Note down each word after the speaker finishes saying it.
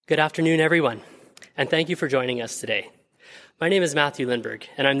Good afternoon, everyone, and thank you for joining us today. My name is Matthew Lindberg,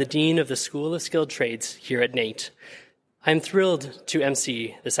 and I'm the Dean of the School of Skilled Trades here at NAIT. I'm thrilled to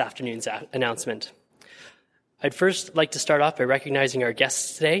MC this afternoon's announcement. I'd first like to start off by recognizing our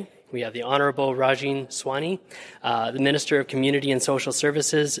guests today. We have the Honorable Rajin Swani, the Minister of Community and Social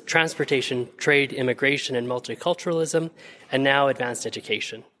Services, Transportation, Trade, Immigration, and Multiculturalism, and now Advanced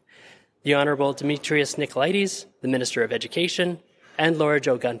Education. The Honorable Demetrius Nicolaides, the Minister of Education, and Laura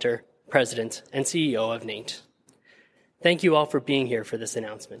Jo Gunter, President and CEO of NAIT. Thank you all for being here for this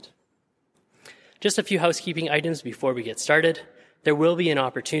announcement. Just a few housekeeping items before we get started. There will be an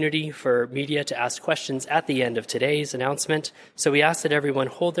opportunity for media to ask questions at the end of today's announcement, so we ask that everyone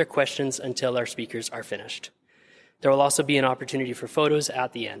hold their questions until our speakers are finished. There will also be an opportunity for photos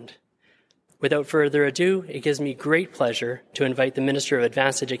at the end. Without further ado, it gives me great pleasure to invite the Minister of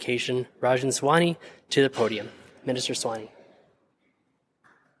Advanced Education, Rajin Swani, to the podium. Minister Swani.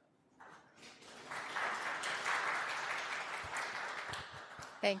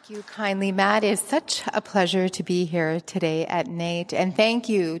 Thank you kindly, Matt. It's such a pleasure to be here today at NAIT, and thank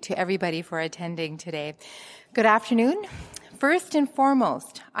you to everybody for attending today. Good afternoon. First and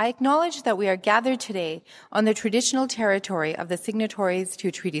foremost, I acknowledge that we are gathered today on the traditional territory of the signatories to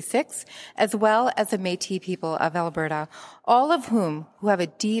Treaty 6, as well as the Métis people of Alberta, all of whom have a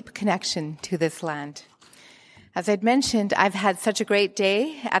deep connection to this land. As I'd mentioned, I've had such a great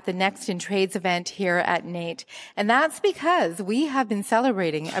day at the Next in Trades event here at NAIT, and that's because we have been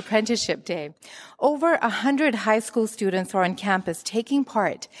celebrating Apprenticeship Day. Over 100 high school students are on campus taking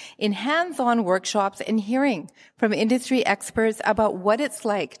part in hands-on workshops and hearing from industry experts about what it's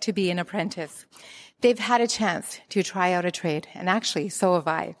like to be an apprentice. They've had a chance to try out a trade, and actually, so have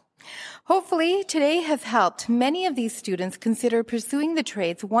I. Hopefully, today has helped many of these students consider pursuing the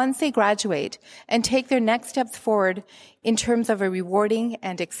trades once they graduate and take their next steps forward in terms of a rewarding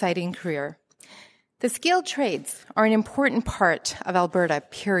and exciting career. The skilled trades are an important part of Alberta,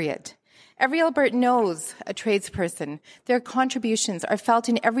 period. Every Albertan knows a tradesperson. Their contributions are felt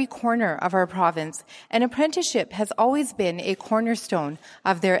in every corner of our province, and apprenticeship has always been a cornerstone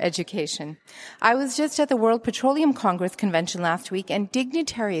of their education. I was just at the World Petroleum Congress convention last week, and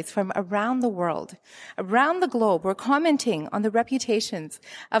dignitaries from around the world, around the globe, were commenting on the reputations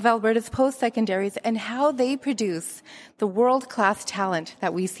of Alberta's post-secondaries and how they produce the world-class talent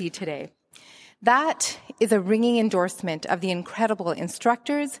that we see today. That is a ringing endorsement of the incredible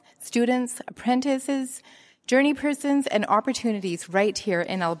instructors, students, apprentices, journey persons, and opportunities right here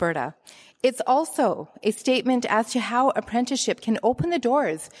in Alberta. It's also a statement as to how apprenticeship can open the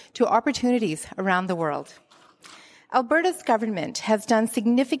doors to opportunities around the world. Alberta's government has done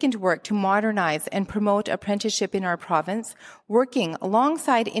significant work to modernize and promote apprenticeship in our province, working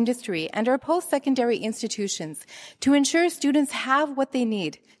alongside industry and our post-secondary institutions to ensure students have what they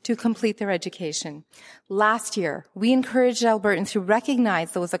need to complete their education. Last year, we encouraged Albertans to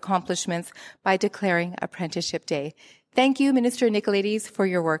recognize those accomplishments by declaring Apprenticeship Day. Thank you, Minister Nicolaides, for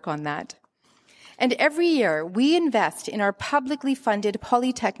your work on that. And every year, we invest in our publicly funded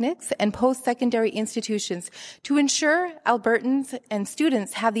polytechnics and post-secondary institutions to ensure Albertans and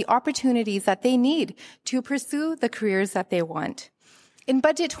students have the opportunities that they need to pursue the careers that they want. In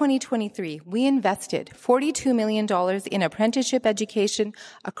Budget 2023, we invested $42 million in apprenticeship education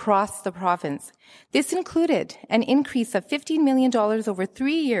across the province. This included an increase of $15 million over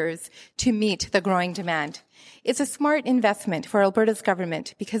 3 years to meet the growing demand. It's a smart investment for Alberta's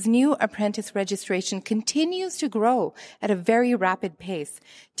government because new apprentice registration continues to grow at a very rapid pace.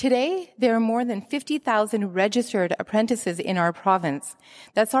 Today, there are more than 50,000 registered apprentices in our province.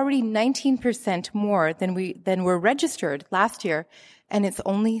 That's already 19% more than were registered last year, and it's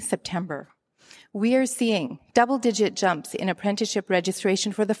only September. We are seeing double-digit jumps in apprenticeship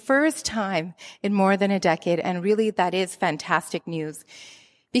registration for the first time in more than a decade, and really that is fantastic news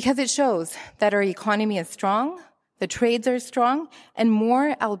because it shows that our economy is strong, the trades are strong, and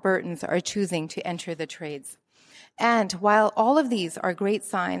more Albertans are choosing to enter the trades. And while all of these are great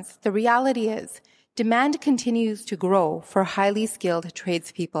signs, the reality is demand continues to grow for highly skilled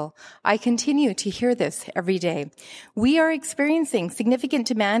tradespeople. I continue to hear this every day. We are experiencing significant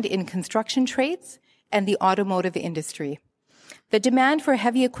demand in construction trades and the automotive industry. The demand for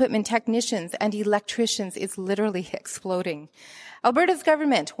heavy equipment technicians and electricians is literally exploding. Alberta's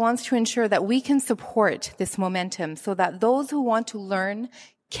government wants to ensure that we can support this momentum so that those who want to learn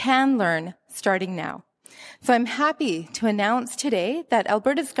can learn starting now. So I'm happy to announce today that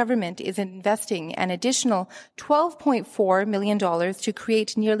Alberta's government is investing an additional $12.4 million to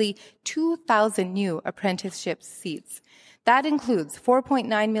create nearly 2,000 new apprenticeship seats. That includes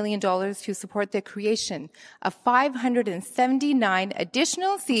 $4.9 million to support the creation of 579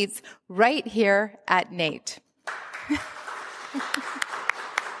 additional seats right here at NAIT.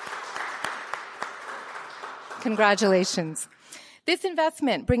 Congratulations. This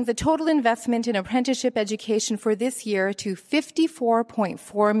investment brings the total investment in apprenticeship education for this year to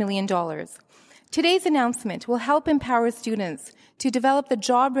 $54.4 million. Today's announcement will help empower students to develop the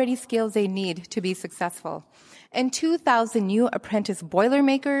job-ready skills they need to be successful. And 2,000 new apprentice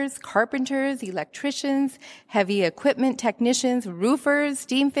boilermakers, carpenters, electricians, heavy equipment technicians, roofers,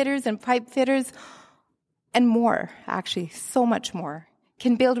 steam fitters, and pipe fitters, and more, actually, so much more,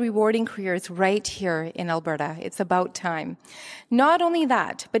 can build rewarding careers right here in Alberta. It's about time. Not only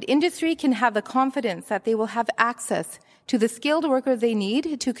that, but industry can have the confidence that they will have access to the skilled workers they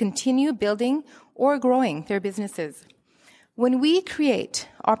need to continue building or growing their businesses. When we create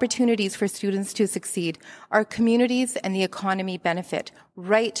opportunities for students to succeed, our communities and the economy benefit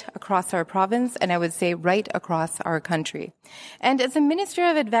right across our province, and I would say right across our country. And as a Minister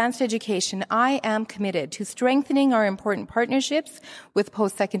of Advanced Education, I am committed to strengthening our important partnerships with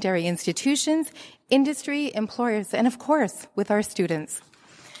post-secondary institutions, industry, employers, and of course, with our students.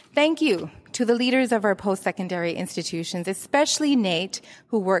 Thank you to the leaders of our post-secondary institutions, especially NAIT,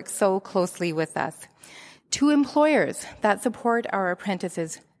 who work so closely with us. To employers that support our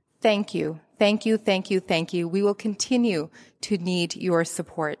apprentices, thank you, thank you, thank you, thank you. We will continue to need your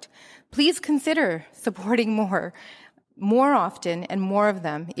support. Please consider supporting more often and more of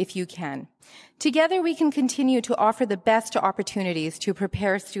them if you can. Together, we can continue to offer the best opportunities to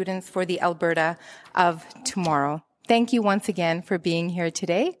prepare students for the Alberta of tomorrow. Thank you once again for being here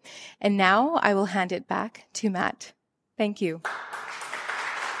today. And now I will hand it back to Matt. Thank you.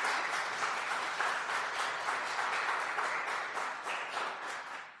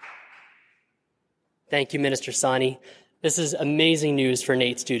 Thank you, Minister Sani. This is amazing news for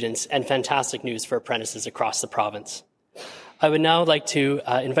NAIT students and fantastic news for apprentices across the province. I would now like to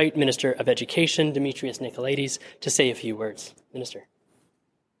invite Minister of Education, Demetrius Nicolaides, to say a few words. Minister.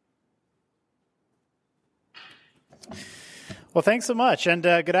 Well, thanks so much, and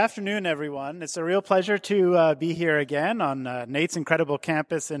good afternoon, everyone. It's a real pleasure to be here again on NAIT's incredible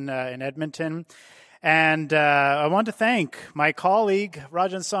campus in Edmonton. And I want to thank my colleague,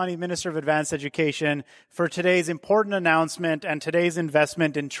 Rajan Sani, Minister of Advanced Education, for today's important announcement and today's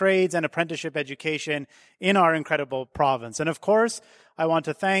investment in trades and apprenticeship education in our incredible province. And of course, I want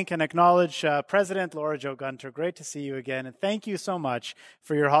to thank and acknowledge President Laura Jo Gunter. Great to see you again. And thank you so much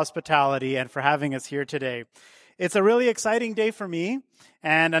for your hospitality and for having us here today. It's a really exciting day for me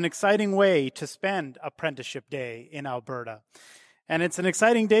and an exciting way to spend Apprenticeship Day in Alberta. And it's an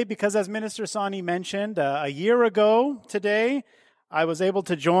exciting day because, as Minister Sani mentioned, a year ago today, I was able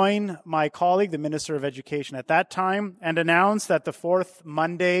to join my colleague, the Minister of Education at that time, and announce that the fourth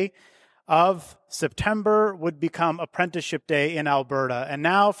Monday of September would become Apprenticeship Day in Alberta. And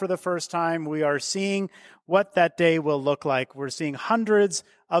now, for the first time, we are seeing what that day will look like. We're seeing hundreds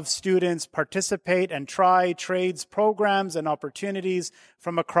of students participate and try trades programs and opportunities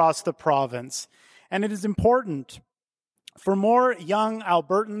from across the province. And it is important for more young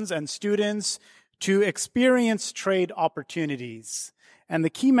Albertans and students to experience trade opportunities. And the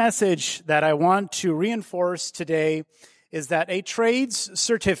key message that I want to reinforce today is that a trades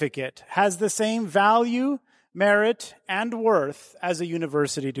certificate has the same value, merit, and worth as a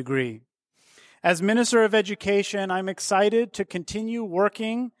university degree. As Minister of Education, I'm excited to continue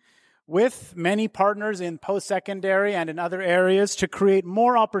working with many partners in post-secondary and in other areas to create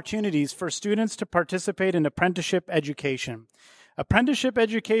more opportunities for students to participate in apprenticeship education. Apprenticeship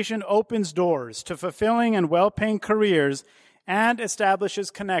education opens doors to fulfilling and well-paying careers and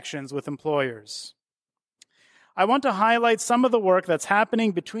establishes connections with employers. I want to highlight some of the work that's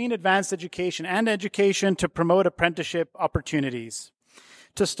happening between advanced education and education to promote apprenticeship opportunities.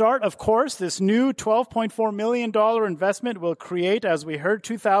 To start, of course, this new $12.4 million investment will create, as we heard,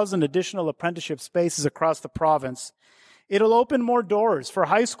 2,000 additional apprenticeship spaces across the province. It'll open more doors for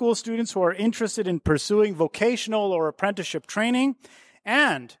high school students who are interested in pursuing vocational or apprenticeship training,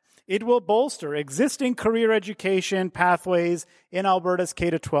 and it will bolster existing career education pathways in Alberta's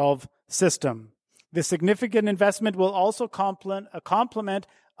K-12 system. This significant investment will also complement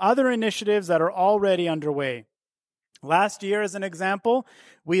other initiatives that are already underway. Last year, as an example,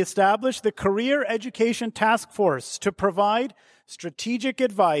 we established the Career Education Task Force to provide strategic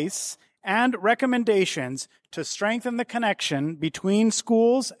advice and recommendations to strengthen the connection between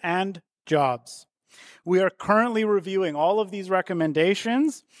schools and jobs. We are currently reviewing all of these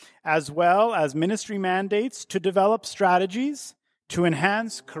recommendations, as well as ministry mandates, to develop strategies to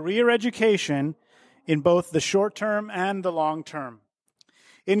enhance career education in both the short term and the long term.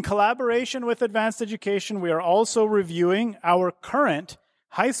 In collaboration with Advanced Education, we are also reviewing our current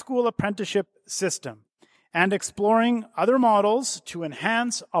high school apprenticeship system and exploring other models to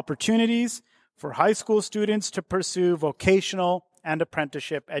enhance opportunities for high school students to pursue vocational and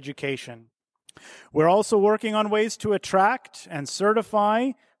apprenticeship education. We're also working on ways to attract and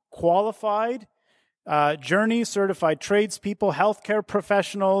certify qualified certified tradespeople, healthcare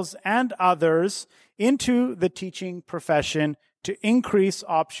professionals, and others into the teaching profession to increase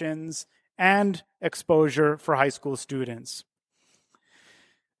options and exposure for high school students.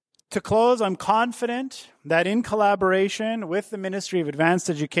 To close, I'm confident that in collaboration with the Ministry of Advanced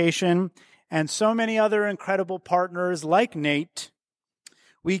Education and so many other incredible partners like NAIT,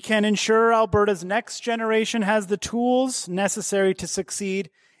 we can ensure Alberta's next generation has the tools necessary to succeed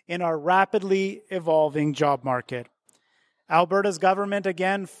in our rapidly evolving job market. Alberta's government,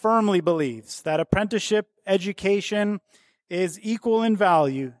 again, firmly believes that apprenticeship education is equal in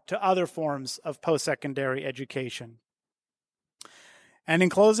value to other forms of post-secondary education. And in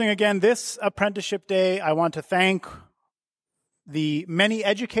closing, again, this Apprenticeship Day, I want to thank the many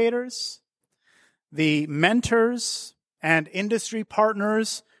educators, the mentors, and industry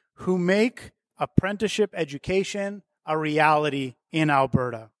partners who make apprenticeship education a reality in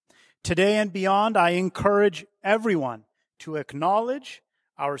Alberta. Today and beyond, I encourage everyone to acknowledge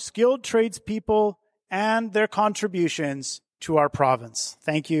our skilled tradespeople and their contributions to our province.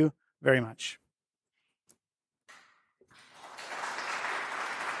 Thank you very much.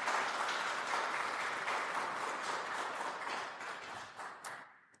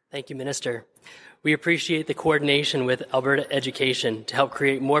 Thank you, Minister. We appreciate the coordination with Alberta Education to help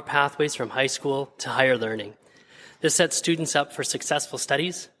create more pathways from high school to higher learning. This sets students up for successful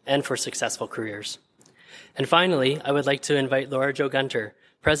studies and for successful careers. And finally, I would like to invite Laura Jo Gunter,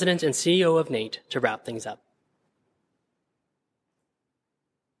 President and CEO of NAIT, to wrap things up.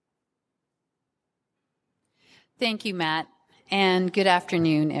 Thank you, Matt, and good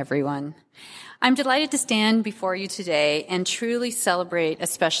afternoon, everyone. I'm delighted to stand before you today and truly celebrate a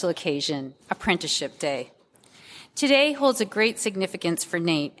special occasion, Apprenticeship Day. Today holds a great significance for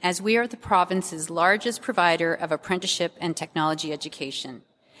NAIT as we are the province's largest provider of apprenticeship and technology education.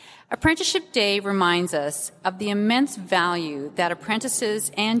 Apprenticeship Day reminds us of the immense value that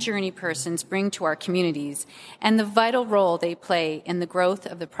apprentices and journey persons bring to our communities and the vital role they play in the growth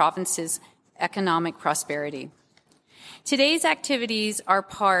of the province's economic prosperity. Today's activities are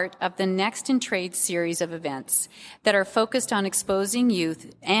part of the Next in Trade series of events that are focused on exposing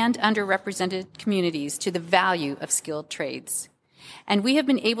youth and underrepresented communities to the value of skilled trades. And we have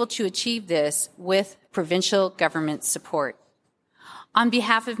been able to achieve this with provincial government support. On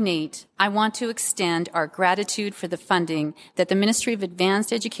behalf of NAIT, I want to extend our gratitude for the funding that the Ministry of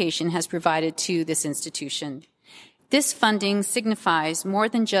Advanced Education has provided to this institution. This funding signifies more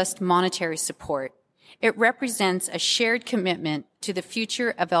than just monetary support. It represents a shared commitment to the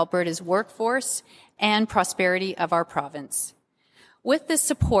future of Alberta's workforce and prosperity of our province. With this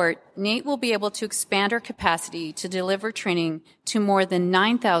support, NAIT will be able to expand our capacity to deliver training to more than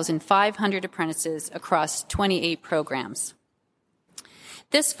 9,500 apprentices across 28 programs.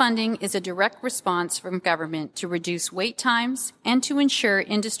 This funding is a direct response from government to reduce wait times and to ensure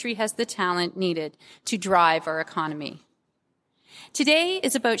industry has the talent needed to drive our economy. Today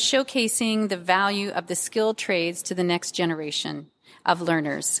is about showcasing the value of the skilled trades to the next generation of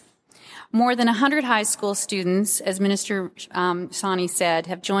learners. More than 100 high school students, as Minister Sani said,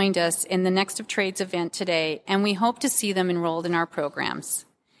 have joined us in the Next of Trades event today, and we hope to see them enrolled in our programs.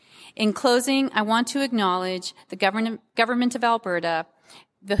 In closing, I want to acknowledge the government of Alberta,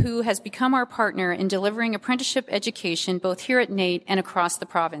 who has become our partner in delivering apprenticeship education both here at NAIT and across the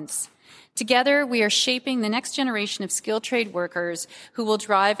province. Together, we are shaping the next generation of skilled trade workers who will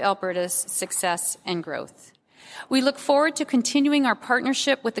drive Alberta's success and growth. We look forward to continuing our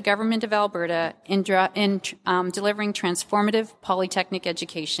partnership with the Government of Alberta in delivering transformative polytechnic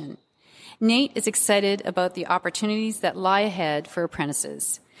education. NAIT is excited about the opportunities that lie ahead for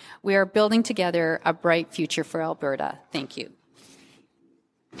apprentices. We are building together a bright future for Alberta. Thank you.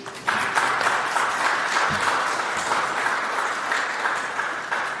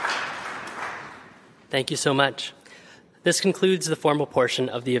 Thank you so much. This concludes the formal portion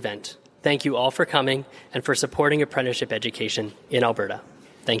of the event. Thank you all for coming and for supporting apprenticeship education in Alberta.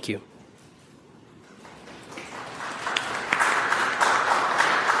 Thank you.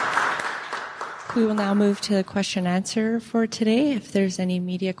 We will now move to the question and answer for today. If there's any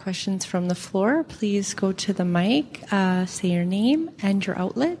media questions from the floor, please go to the mic, say your name and your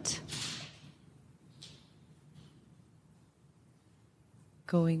outlet.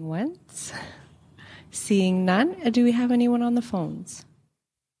 Going once. Seeing none, do we have anyone on the phones?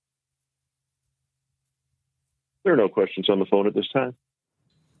 There are no questions on the phone at this time.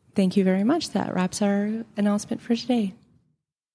 Thank you very much. That wraps our announcement for today.